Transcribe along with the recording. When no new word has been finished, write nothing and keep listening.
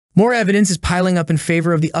More evidence is piling up in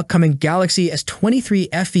favor of the upcoming Galaxy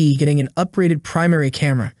S23 FE getting an upgraded primary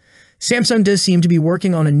camera. Samsung does seem to be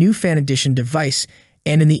working on a new fan edition device,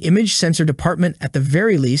 and in the image sensor department at the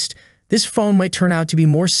very least, this phone might turn out to be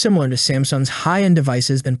more similar to Samsung's high-end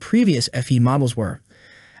devices than previous FE models were.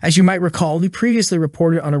 As you might recall, we previously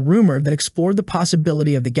reported on a rumor that explored the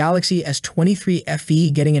possibility of the Galaxy S23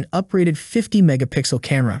 FE getting an upgraded 50-megapixel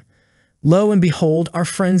camera. Lo and behold, our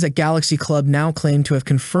friends at Galaxy Club now claim to have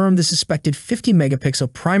confirmed the suspected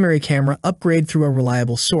 50-megapixel primary camera upgrade through a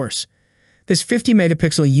reliable source. This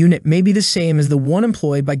 50-megapixel unit may be the same as the one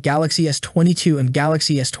employed by Galaxy S22 and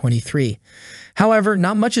Galaxy S23. However,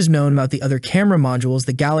 not much is known about the other camera modules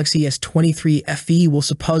the Galaxy S23 FE will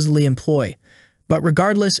supposedly employ. But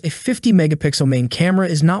regardless, a 50-megapixel main camera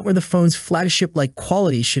is not where the phone's flagship-like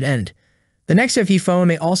qualities should end. The next FE phone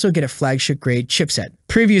may also get a flagship-grade chipset.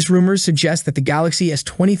 Previous rumors suggest that the Galaxy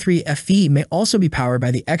S23 FE may also be powered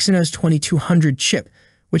by the Exynos 2200 chip,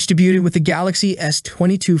 which debuted with the Galaxy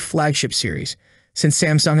S22 flagship series. Since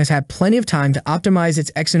Samsung has had plenty of time to optimize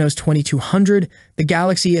its Exynos 2200, the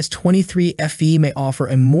Galaxy S23 FE may offer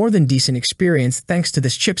a more than decent experience thanks to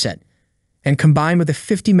this chipset. And combined with a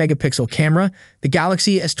 50-megapixel camera, the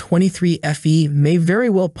Galaxy S23 FE may very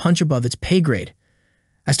well punch above its pay grade.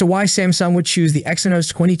 As to why Samsung would choose the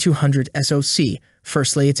Exynos 2200 SoC,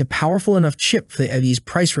 firstly, it's a powerful enough chip for the FE's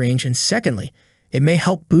price range, and secondly, it may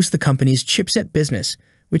help boost the company's chipset business,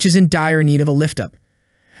 which is in dire need of a lift-up.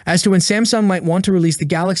 As to when Samsung might want to release the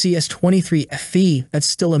Galaxy S23 FE, that's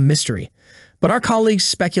still a mystery. But our colleagues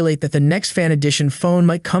speculate that the next fan edition phone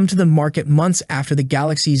might come to the market months after the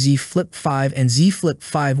Galaxy Z Flip 5 and Z Flip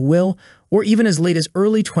 5 will, or even as late as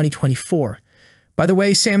early 2024. By the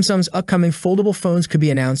way, Samsung's upcoming foldable phones could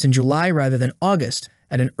be announced in July rather than August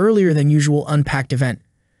at an earlier than usual Unpacked event.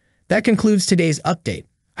 That concludes today's update.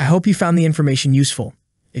 I hope you found the information useful.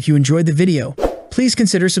 If you enjoyed the video, please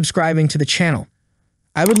consider subscribing to the channel.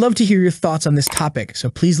 I would love to hear your thoughts on this topic,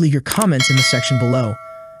 so please leave your comments in the section below.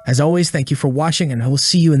 As always, thank you for watching, and I will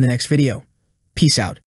see you in the next video. Peace out.